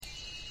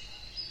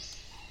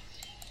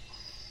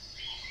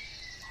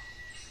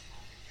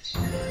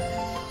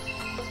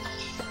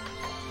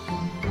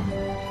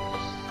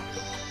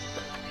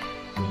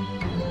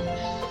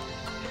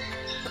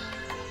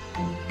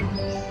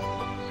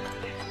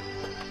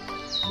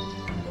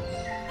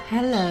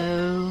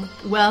Hello,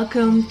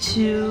 welcome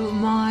to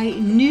my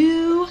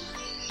new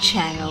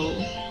channel.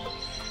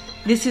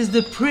 This is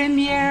the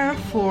premiere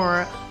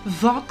for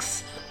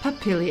Vox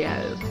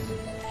Papilio.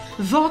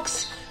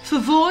 Vox for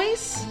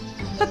voice,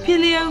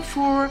 Papilio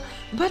for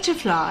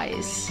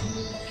butterflies.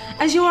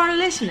 As you are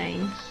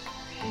listening,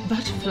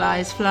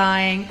 butterflies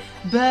flying,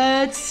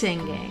 birds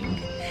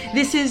singing.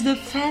 This is the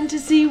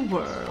fantasy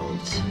world.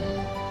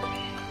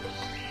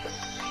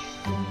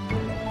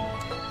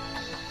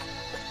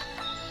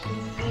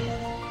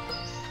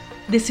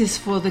 This is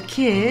for the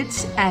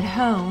kids at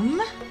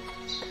home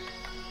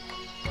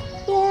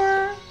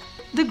or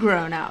the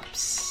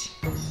grown-ups.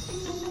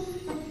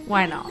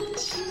 Why not?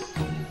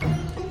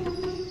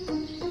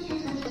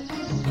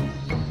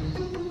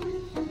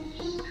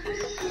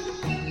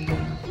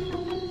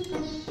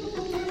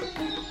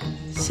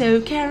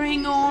 So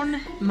carrying on,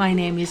 my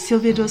name is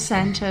Silvia dos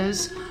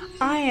Santos.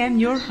 I am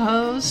your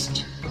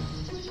host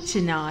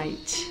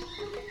tonight.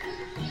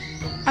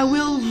 I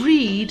will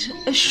read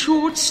a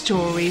short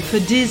story for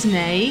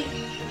Disney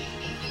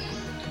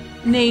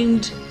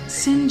named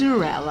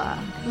Cinderella,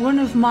 one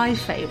of my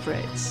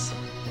favorites.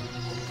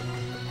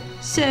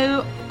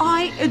 So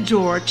I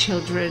adore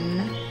children.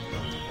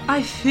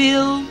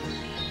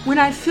 When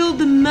I feel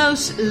the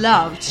most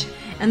loved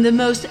and the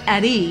most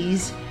at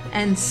ease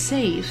and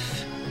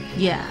safe,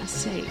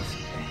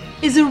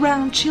 is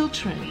around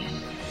children.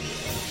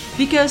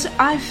 Because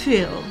I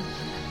feel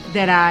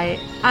that I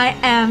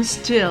am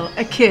still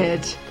a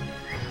kid.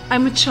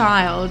 I'm a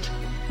child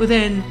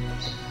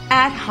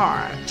at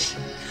heart.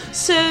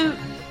 So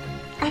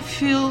I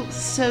feel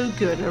so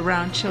good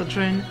around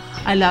children.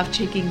 I love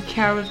taking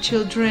care of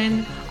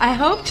children. I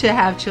hope to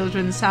have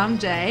children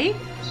someday.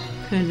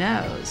 Who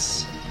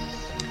knows?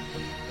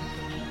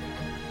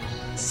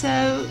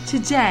 So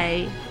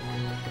today,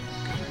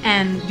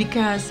 and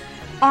because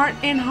Art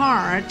and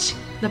Heart,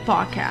 the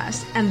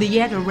podcast, and the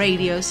Yetta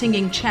Radio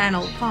Singing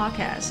Channel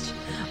podcast,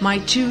 my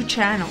two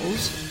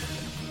channels,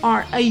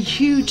 are a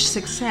huge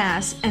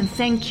success, and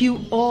thank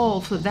you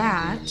all for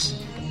that.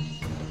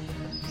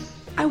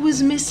 I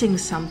was missing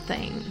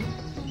something,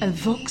 a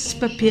Vox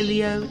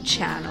Papilio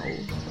channel.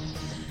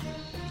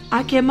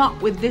 I came up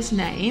with this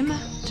name.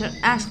 Don't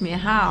ask me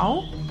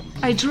how.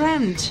 I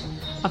dreamt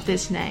of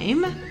this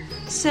name.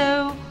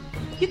 So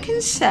you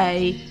can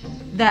say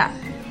that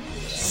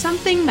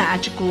something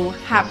magical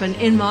happened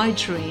in my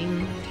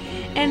dream.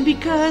 And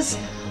because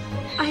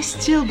I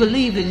still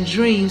believe in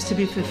dreams to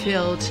be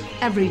fulfilled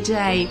every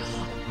day,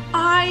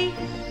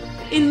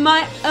 in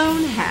my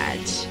own head,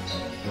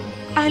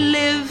 I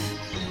live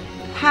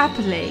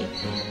happily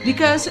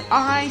because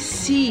I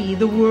see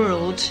the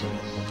world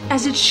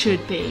as it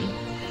should be,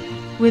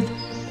 with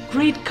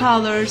great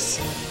colors,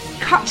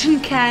 cotton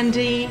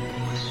candy,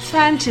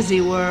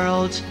 fantasy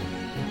world,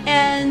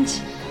 and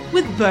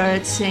with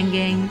birds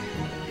singing,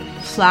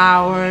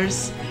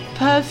 flowers,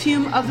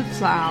 perfume of the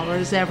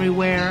flowers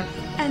everywhere,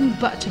 and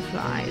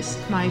butterflies,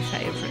 my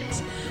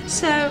favorites.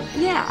 So,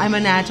 I'm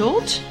an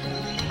adult.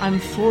 I'm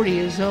 40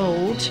 years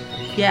old.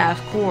 Yeah, of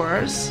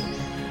course.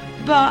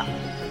 But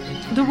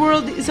the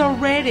world is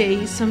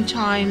already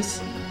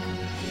sometimes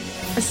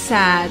a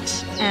sad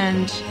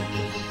and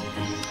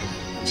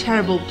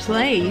terrible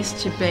place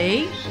to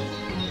be.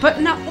 But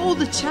not all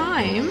the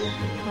time,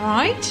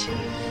 right?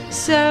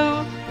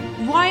 So,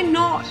 why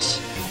not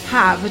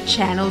have a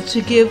channel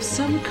to give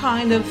some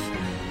kind of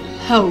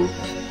hope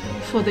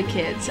for the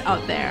kids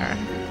out there,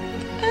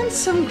 and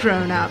some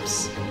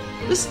grown-ups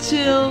who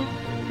still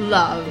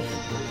love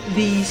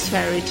these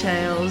fairy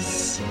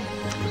tales.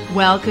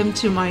 Welcome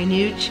to my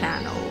new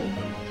channel.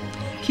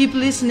 Keep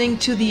listening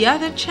to the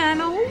other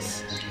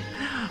channels,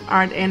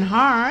 Art and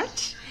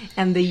Heart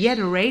and the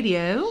Yetta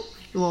Radio.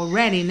 You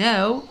already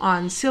know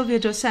on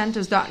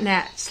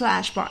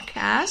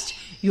silviadosantos.net/podcast.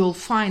 You'll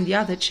find the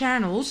other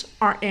channels,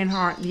 Art and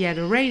Heart, the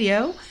Yetta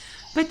Radio.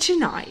 But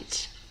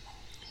tonight,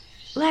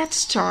 let's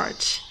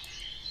start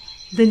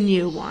the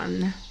new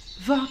one,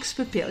 Vox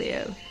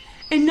Papilio.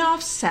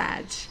 Enough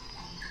said.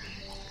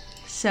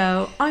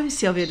 So, I'm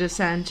Silvia dos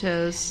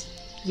Santos.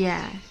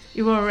 Yeah,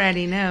 you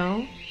already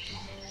know.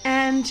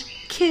 And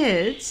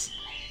kids,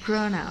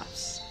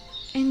 grown-ups,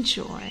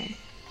 enjoy.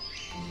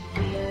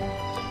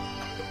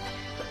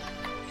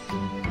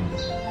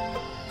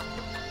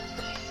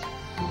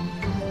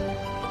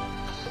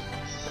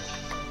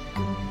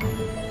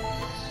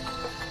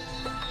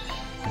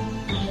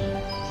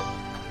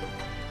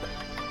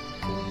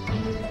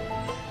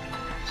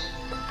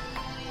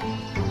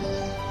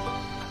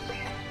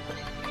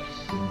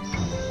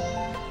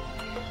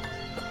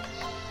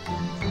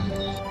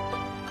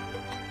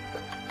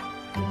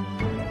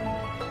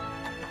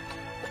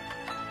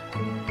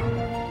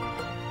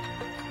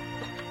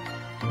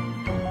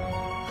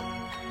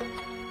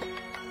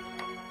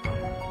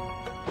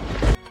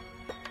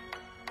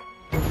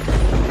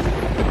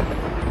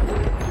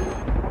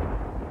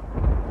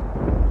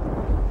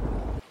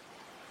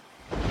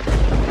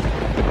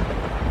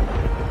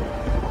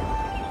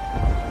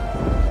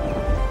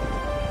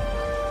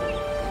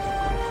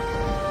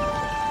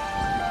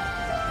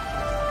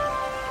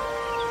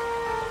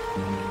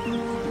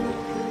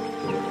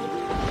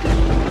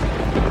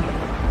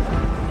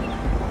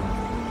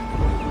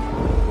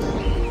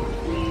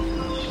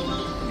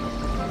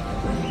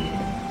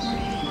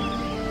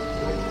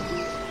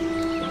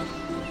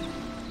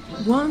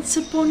 Once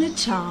upon a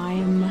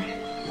time,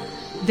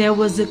 there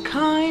was a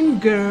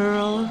kind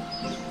girl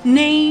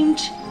named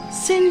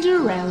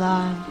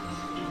Cinderella.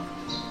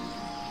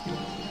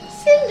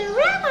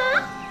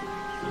 Cinderella?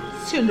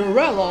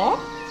 Cinderella?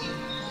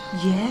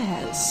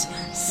 Yes,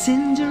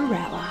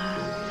 Cinderella.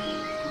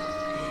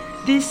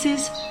 This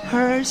is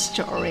her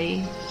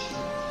story.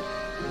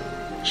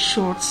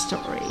 Short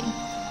story.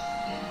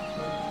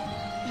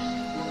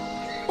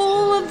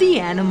 All of the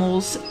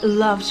animals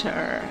loved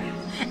her,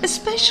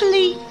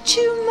 especially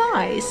two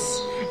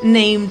mice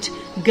named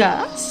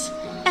Gus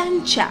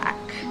and Jack.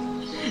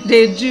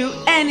 They'd do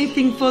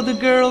anything for the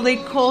girl they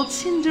called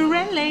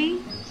Cinderella.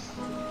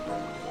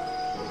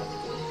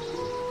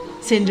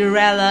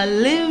 Cinderella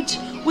lived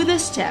with a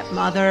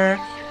stepmother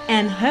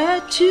and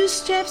her two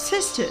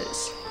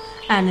stepsisters,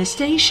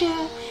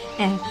 Anastasia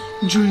and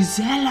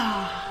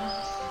Drizella.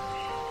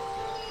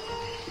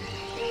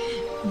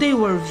 They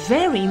were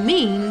very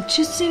mean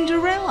to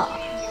Cinderella,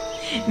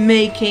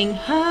 making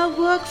her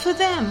work for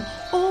them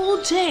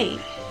all day,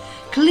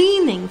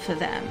 cleaning for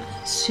them,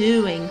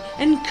 sewing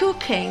and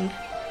cooking.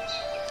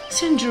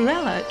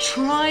 Cinderella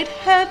tried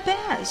her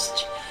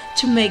best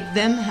to make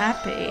them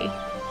happy.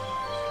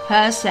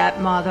 Her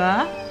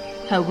stepmother,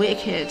 her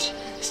wicked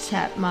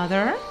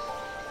stepmother,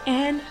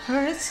 and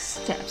her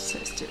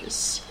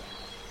stepsisters.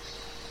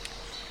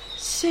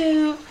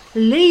 So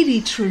Lady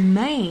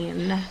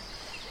Tremaine,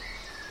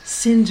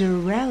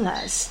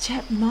 Cinderella's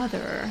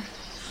stepmother,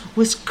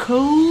 was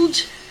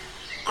cold,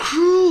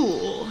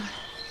 cruel,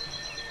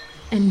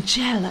 and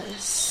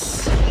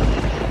jealous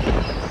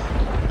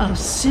of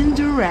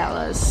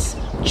Cinderella's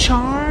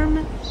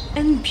charm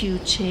and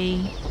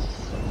beauty.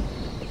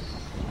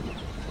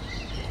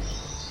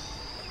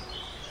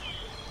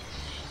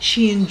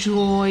 She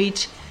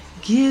enjoyed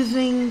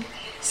giving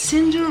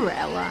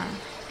Cinderella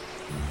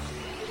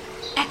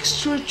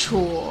extra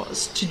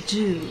chores to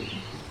do,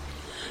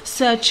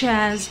 such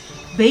as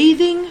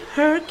bathing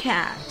her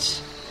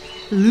cat,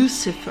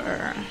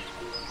 Lucifer.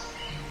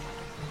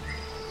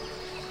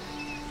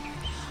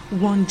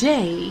 One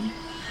day,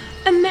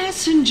 a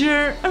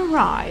messenger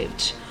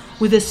arrived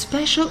with a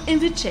special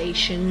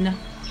invitation.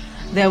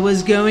 There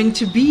was going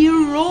to be a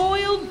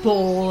royal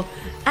ball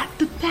at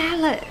the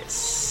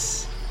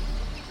palace.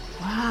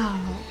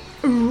 Wow,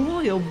 a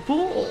royal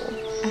ball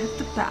at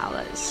the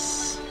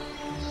palace.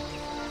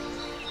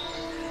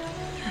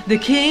 The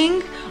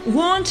king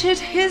wanted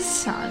his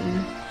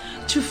son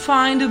to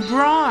find a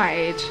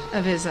bride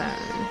of his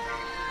own.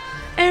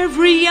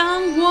 Every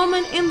young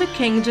woman in the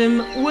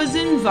kingdom was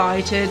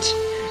invited,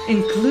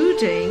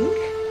 including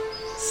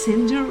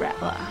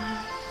Cinderella.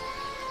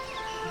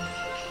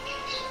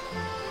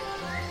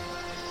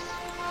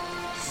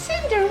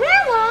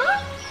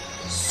 Cinderella?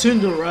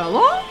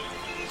 Cinderella?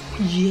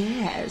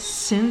 Yes,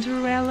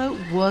 Cinderella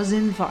was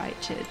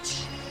invited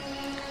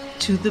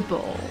to the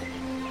ball.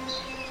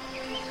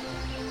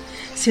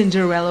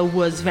 Cinderella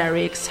was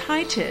very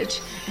excited,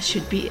 as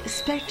should be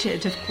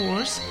expected, of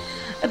course,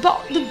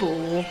 about the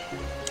ball.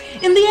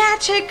 In the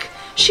attic,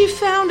 she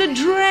found a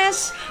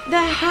dress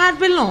that had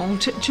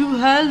belonged to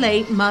her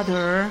late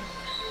mother.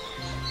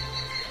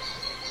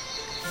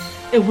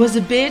 It was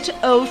a bit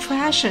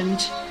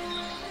old-fashioned,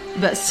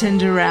 but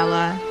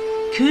Cinderella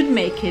could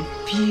make it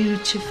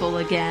beautiful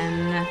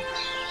again.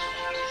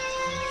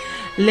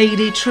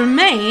 Lady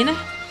Tremaine,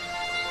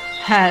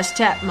 her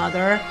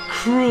stepmother,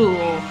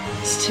 cruel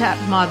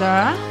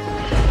stepmother,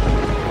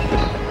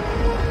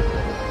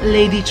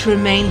 Lady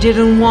Tremaine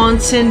didn't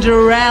want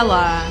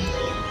Cinderella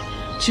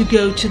to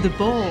go to the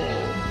ball.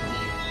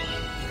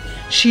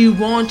 She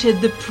wanted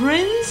the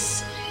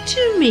prince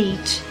to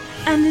meet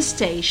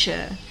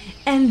Anastasia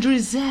and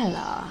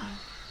Drizella,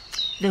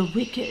 the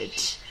wicked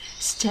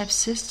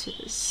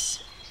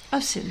stepsisters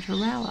of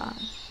Cinderella.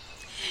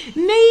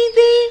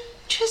 Maybe,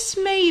 just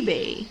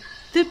maybe,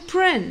 the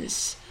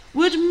prince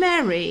would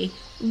marry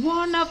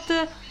one of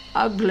the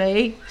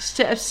ugly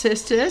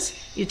stepsisters.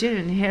 You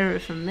didn't hear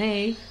it from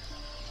me.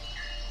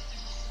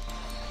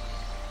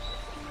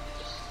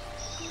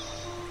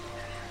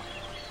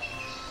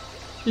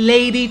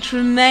 Lady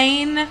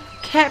Tremaine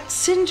kept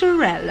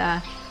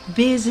Cinderella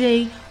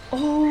busy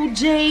all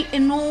day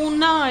and all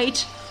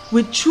night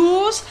with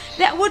chores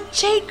that would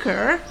take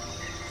her,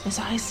 as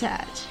I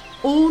said,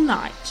 all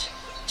night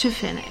to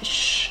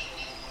finish.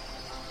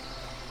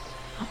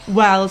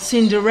 While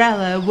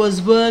Cinderella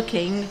was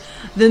working,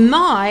 the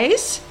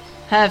mice,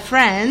 her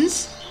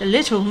friends, the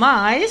little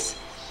mice,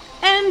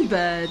 and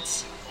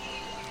birds,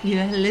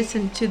 you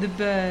listen to the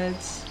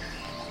birds,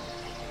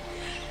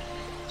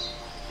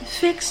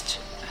 fixed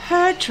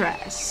her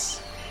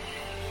dress.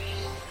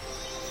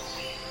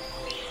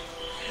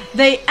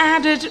 They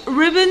added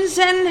ribbons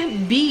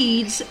and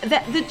beads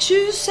that the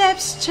two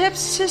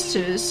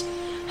stepsisters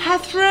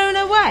had thrown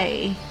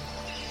away.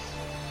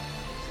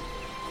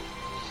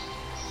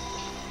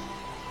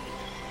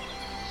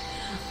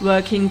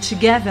 Working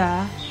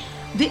together,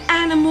 the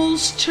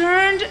animals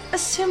turned a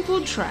simple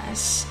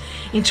dress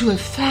into a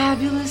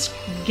fabulous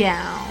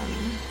gown.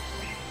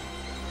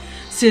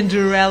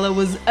 Cinderella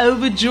was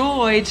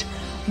overjoyed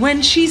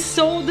when she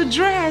saw the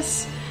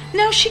dress.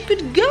 Now she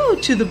could go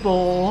to the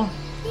ball.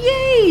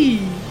 Yay!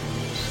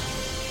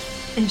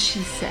 And she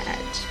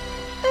said,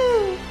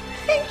 "Oh,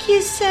 thank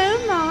you so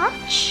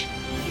much,"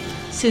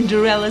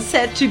 Cinderella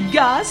said to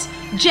Gus,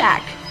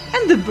 Jack,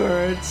 and the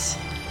birds.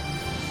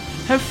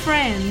 Her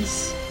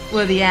friends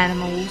were the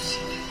animals.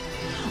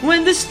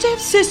 When the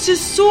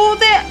stepsisters saw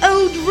their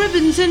old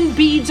ribbons and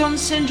beads on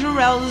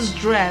Cinderella's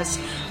dress,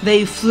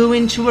 they flew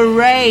into a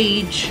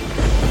rage.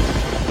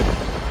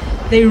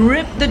 They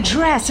ripped the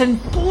dress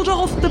and pulled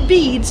off the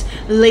beads.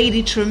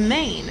 Lady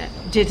Tremaine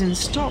didn't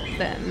stop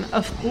them,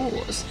 of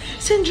course.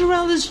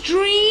 Cinderella's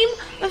dream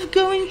of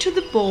going to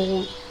the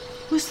ball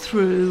was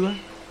through.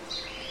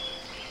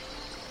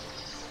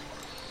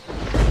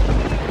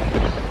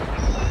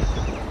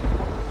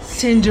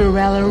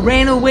 Cinderella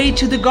ran away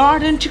to the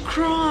garden to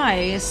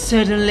cry.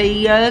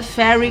 Suddenly, a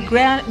fairy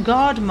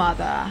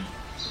godmother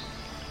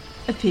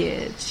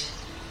appeared.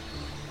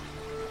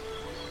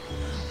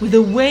 With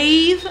a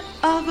wave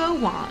of a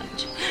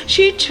wand,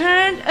 she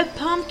turned a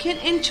pumpkin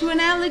into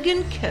an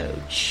elegant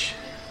coach.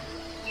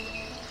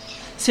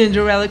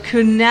 Cinderella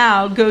could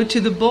now go to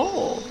the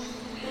ball,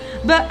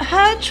 but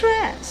her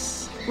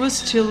dress was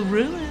still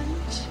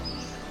ruined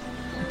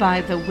by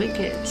the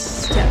wicked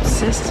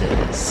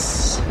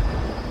stepsisters.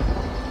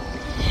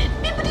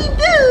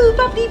 "Bibbidi-boo,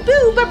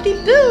 bobbidi-boo,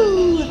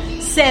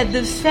 bobbidi-boo," said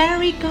the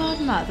fairy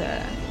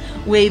godmother,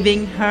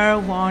 waving her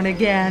wand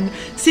again.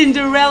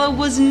 Cinderella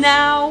was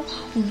now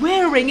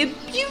wearing a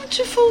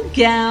beautiful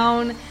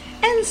gown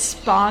and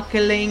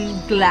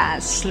sparkling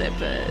glass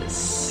slippers.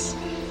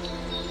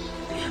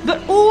 But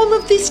all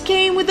of this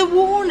came with a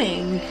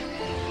warning.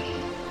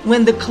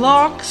 When the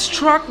clock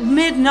struck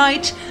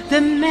midnight,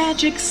 the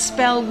magic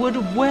spell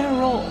would wear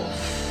off.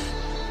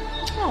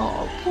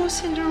 Oh, poor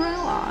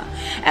Cinderella.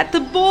 At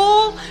the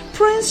ball,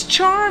 Prince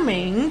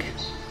Charming,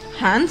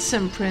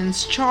 handsome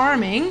Prince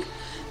Charming,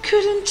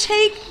 couldn't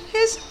take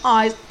his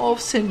eyes off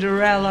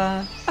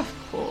Cinderella. Of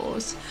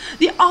course,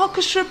 the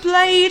orchestra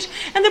played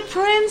and the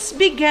prince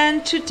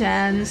began to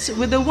dance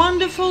with a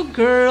wonderful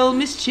girl,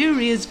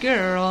 mysterious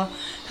girl,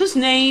 whose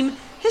name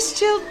he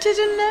still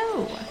didn't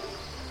know.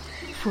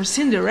 For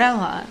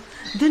Cinderella,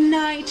 the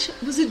night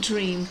was a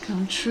dream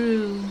come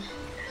true.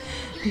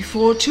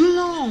 Before too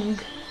long,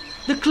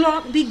 the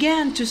clock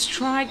began to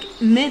strike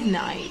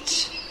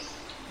midnight.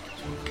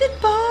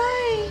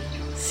 "Goodbye,"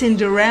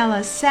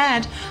 Cinderella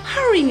said,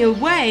 hurrying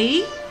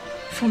away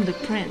from the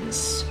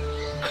prince.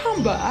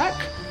 "Come back,"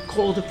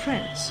 called the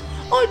prince.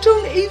 "I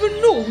don't even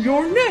know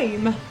your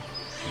name."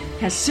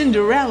 As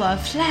Cinderella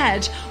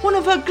fled, one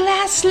of her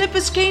glass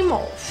slippers came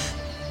off.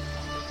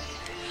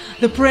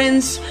 The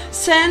prince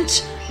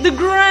sent the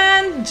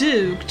Grand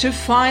Duke to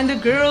find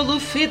the girl who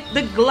fit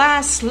the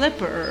glass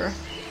slipper.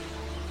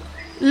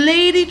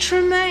 Lady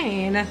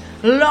Tremaine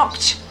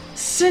locked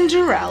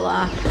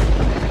Cinderella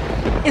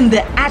in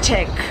the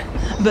attic,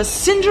 but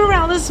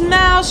Cinderella's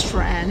mouse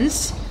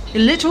friends,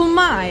 little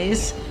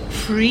mice,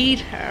 freed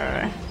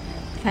her.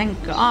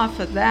 Thank God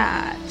for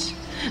that.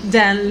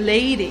 Then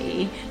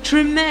Lady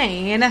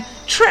Tremaine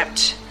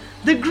tripped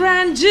the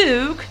Grand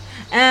Duke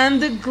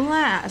and the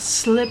glass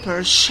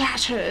slipper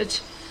shattered.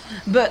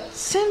 But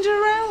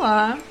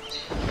Cinderella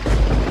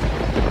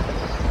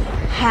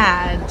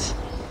had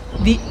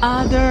the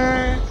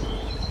other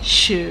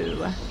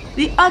shoe,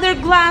 the other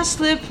glass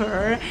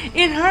slipper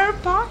in her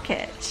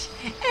pocket,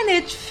 and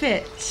it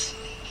fit.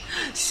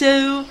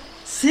 So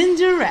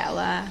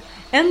Cinderella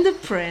and the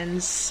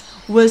prince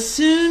were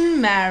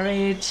soon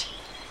married.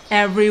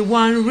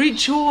 Everyone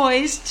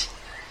rejoiced,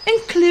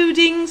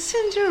 including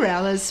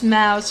Cinderella's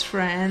mouse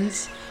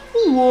friends,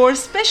 who wore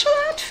special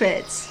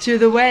outfits to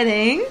the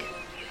wedding.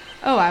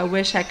 Oh, I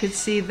wish I could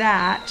see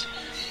that.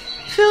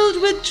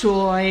 Filled with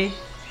joy,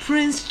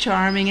 Prince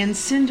Charming and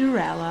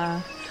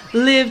Cinderella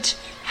lived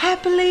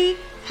happily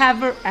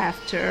ever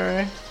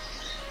after.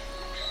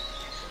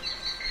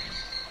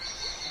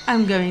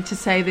 I'm going to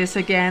say this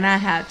again, I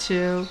had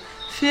to.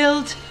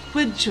 Filled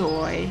with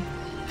joy,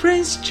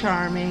 Prince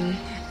Charming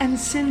and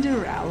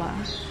Cinderella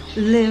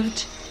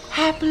lived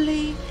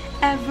happily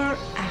ever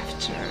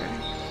after.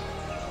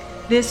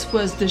 This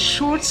was the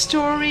short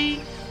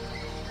story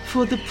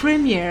for the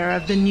premiere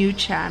of the new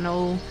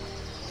channel,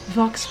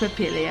 Vox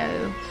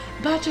Papilio.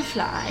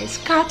 Butterflies,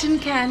 cotton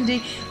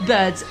candy,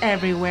 birds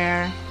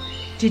everywhere.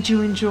 Did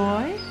you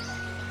enjoy?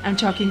 I'm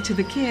talking to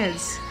the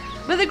kids,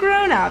 but the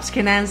grown-ups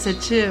can answer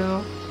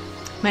too.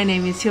 My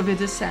name is Silvia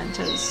dos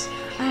Santos.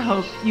 I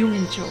hope you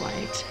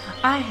enjoyed.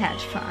 I had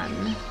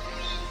fun.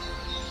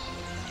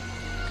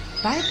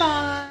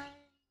 Bye-bye.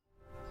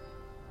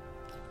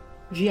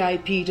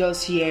 VIP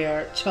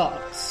Dossier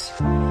Talks,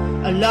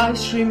 a live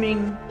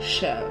streaming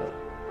show.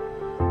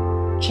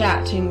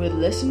 Chatting with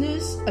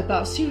listeners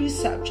about serious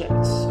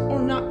subjects or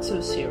not so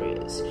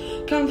serious.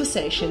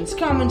 Conversations,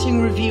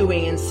 commenting,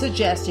 reviewing, and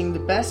suggesting the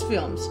best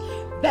films,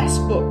 best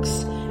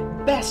books,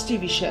 best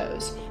TV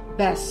shows,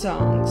 best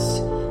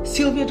songs.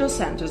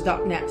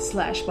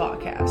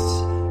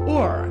 SilviaDosSantos.net/podcasts.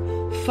 Or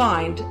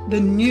find the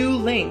new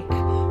link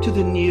to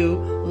the new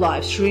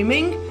live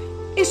streaming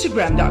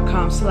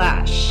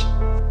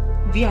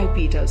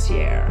Instagram.com/VIP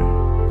Dossier.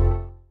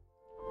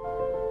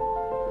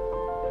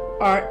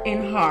 Art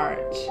and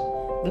Heart,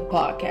 the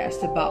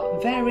podcast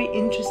about very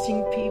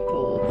interesting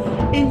people,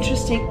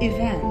 interesting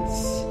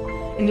events,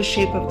 in the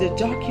shape of the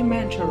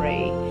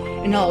documentary,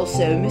 and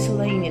also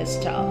miscellaneous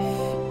stuff.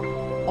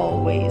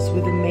 Always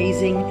with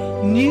amazing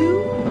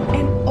new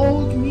and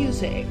old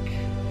music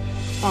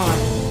on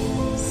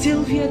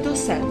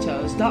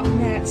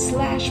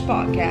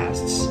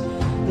silviadosantos.net/podcasts,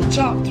 the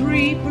top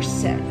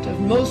 3% of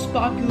most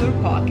popular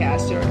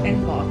podcaster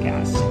and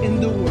podcasts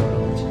in the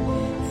world.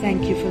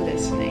 Thank you for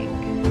listening.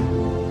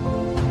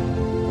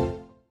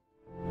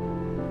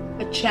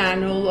 A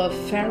channel of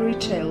fairy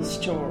tale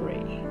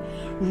story,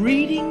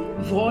 reading,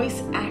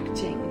 voice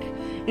acting,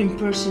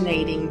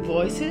 impersonating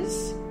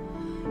voices,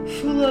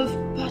 full of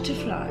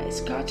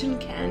butterflies, cotton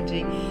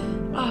candy,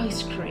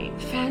 ice cream,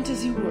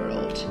 fantasy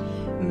world,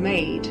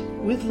 made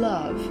with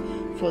love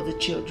for the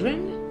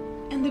children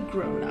and the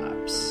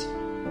grown-ups.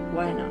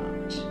 Why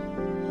not?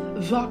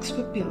 Vox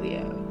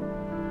Papilio,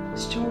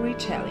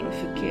 storytelling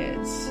for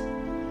kids,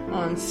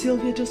 on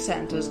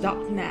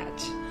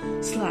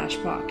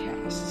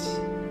silviadosantos.net/podcasts.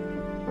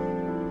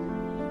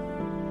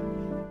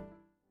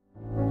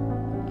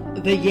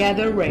 The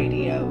Yether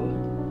Radio.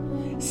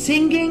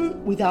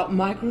 Singing without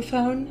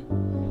microphone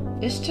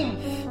is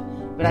tough,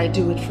 but I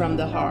do it from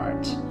the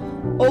heart.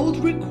 Old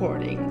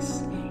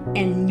recordings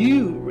and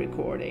new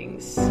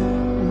recordings.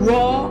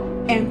 Raw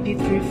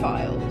MP3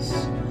 files.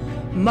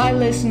 My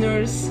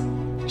listeners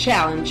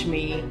challenge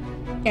me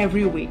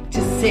every week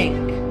to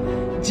sing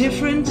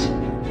different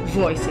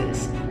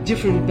voices,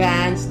 different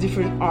bands,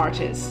 different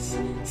artists.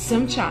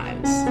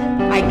 Sometimes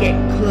I get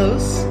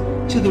close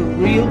to the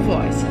real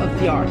voice of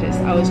the artist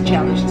I was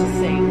challenged to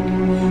sing.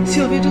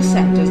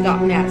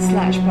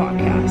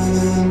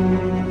 silviadosantos.net/podcasts.